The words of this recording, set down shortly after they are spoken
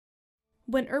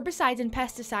When herbicides and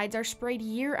pesticides are sprayed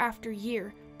year after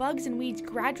year, bugs and weeds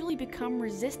gradually become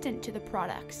resistant to the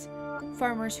products.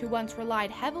 Farmers who once relied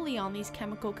heavily on these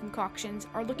chemical concoctions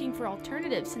are looking for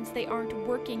alternatives since they aren't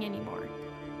working anymore.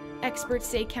 Experts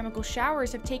say chemical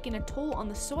showers have taken a toll on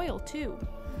the soil too.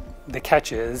 The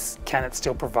catch is, can it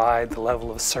still provide the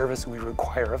level of service we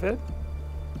require of it?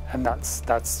 And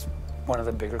that's one of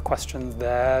the bigger questions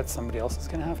that somebody else is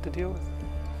going to have to deal with.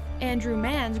 Andrew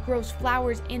Manns grows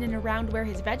flowers in and around where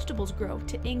his vegetables grow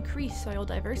to increase soil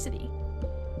diversity.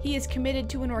 He is committed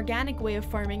to an organic way of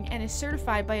farming and is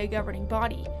certified by a governing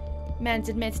body. Manns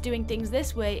admits doing things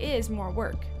this way is more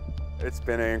work. It's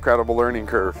been an incredible learning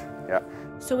curve, yeah.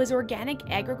 So is organic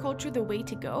agriculture the way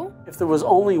to go? If there was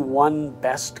only one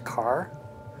best car,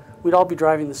 we'd all be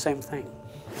driving the same thing.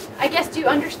 I guess, do you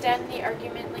understand the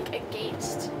argument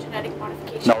against genetic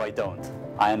modification? No, I don't.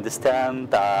 I understand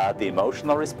the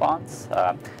emotional response.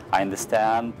 I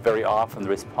understand very often the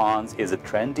response is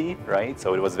trendy, right?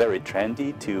 So it was very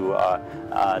trendy to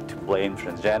blame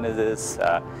transgenesis,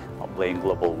 or blame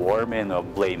global warming, or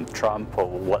blame Trump, or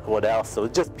what else. So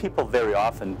just people very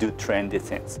often do trendy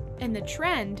things. And the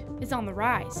trend is on the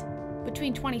rise.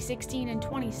 Between 2016 and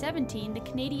 2017, the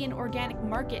Canadian organic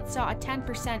market saw a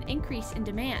 10% increase in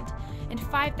demand, and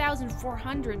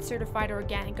 5,400 certified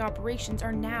organic operations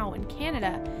are now in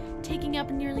Canada, taking up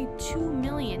nearly 2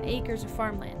 million acres of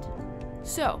farmland.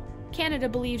 So, Canada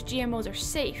believes GMOs are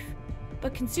safe,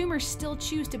 but consumers still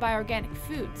choose to buy organic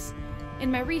foods.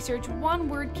 In my research, one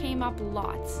word came up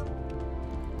lots: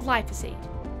 glyphosate.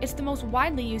 It's the most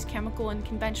widely used chemical in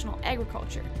conventional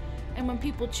agriculture. And when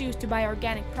people choose to buy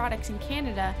organic products in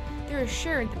Canada, they're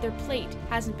assured that their plate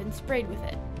hasn't been sprayed with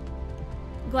it.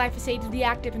 Glyphosate is the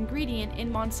active ingredient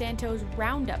in Monsanto's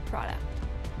Roundup product.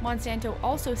 Monsanto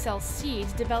also sells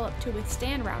seeds developed to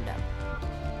withstand Roundup.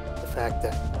 The fact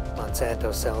that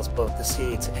Monsanto sells both the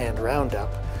seeds and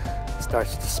Roundup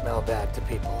starts to smell bad to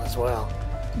people as well.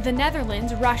 The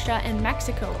Netherlands, Russia, and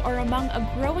Mexico are among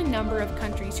a growing number of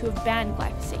countries who have banned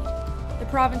glyphosate. The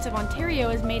province of Ontario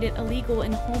has made it illegal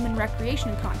in home and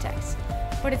recreation contexts,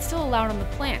 but it's still allowed on the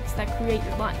plants that create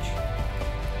your lunch.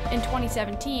 In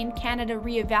 2017, Canada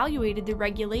re-evaluated the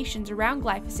regulations around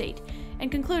glyphosate and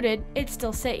concluded it's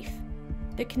still safe.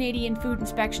 The Canadian Food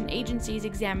Inspection Agency's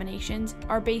examinations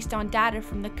are based on data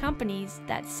from the companies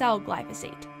that sell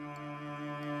glyphosate.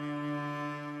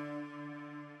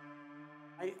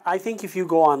 I think if you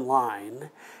go online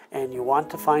and you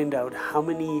want to find out how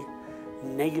many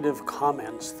negative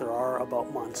comments there are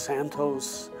about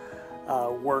Monsanto's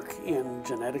work in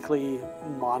genetically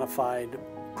modified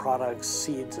products,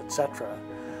 seeds, etc.,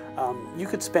 you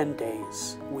could spend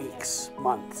days, weeks,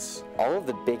 months. All of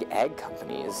the big ag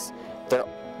companies,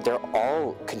 they're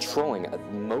all controlling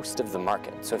most of the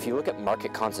market. So if you look at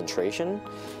market concentration,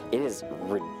 it is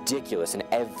ridiculous in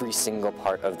every single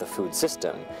part of the food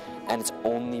system, and it's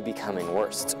only becoming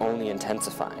worse. It's only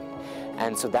intensifying.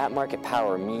 And so that market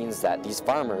power means that these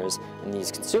farmers and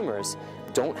these consumers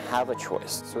don't have a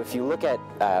choice. So if you look at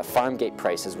farm gate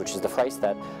prices, which is the price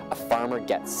that a farmer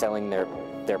gets selling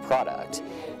their product,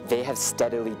 they have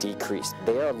steadily decreased.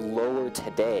 They are lower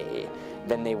today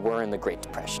than they were in the Great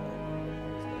Depression.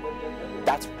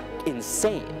 That's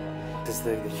insane.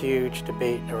 The huge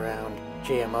debate around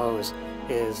GMOs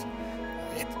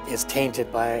is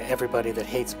tainted by everybody that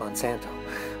hates Monsanto.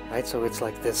 Right? So it's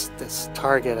like this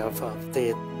target of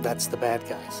that's the bad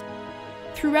guys.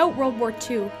 Throughout World War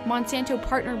II, Monsanto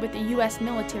partnered with the US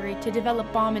military to develop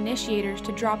bomb initiators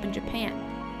to drop in Japan.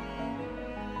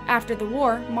 After the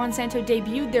war, Monsanto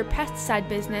debuted their pesticide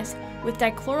business with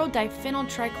dichlorodiphenyl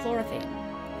trichloroethane.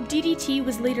 DDT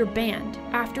was later banned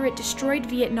after it destroyed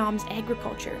Vietnam's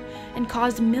agriculture and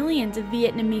caused millions of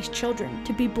Vietnamese children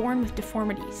to be born with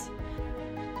deformities.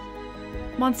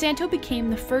 Monsanto became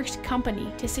the first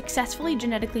company to successfully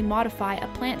genetically modify a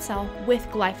plant cell with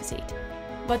glyphosate.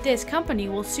 But this company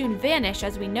will soon vanish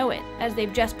as we know it, as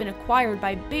they've just been acquired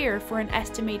by Bayer for an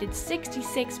estimated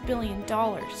 $66 billion.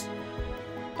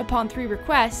 Upon 3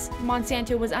 requests,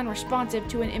 Monsanto was unresponsive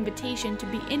to an invitation to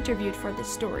be interviewed for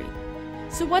this story.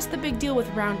 So what's the big deal with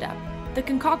Roundup? The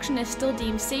concoction is still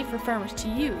deemed safe for farmers to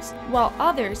use, while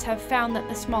others have found that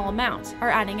the small amounts are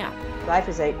adding up.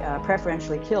 Glyphosate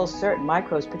preferentially kills certain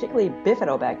microbes, particularly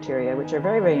bifidobacteria, which are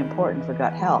very, very important for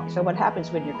gut health. So what happens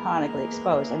when you're chronically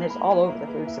exposed, and it's all over the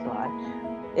food supply,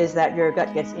 is that your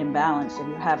gut gets imbalanced and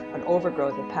you have an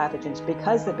overgrowth of pathogens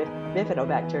because the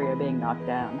bifidobacteria are being knocked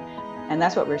down. And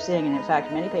that's what we're seeing. And in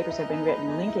fact, many papers have been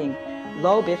written linking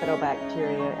low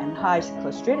bifidobacteria and high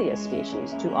Clostridia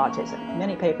species to autism.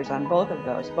 Many papers on both of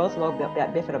those, both low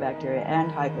bifidobacteria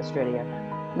and high Clostridia,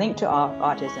 linked to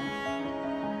autism.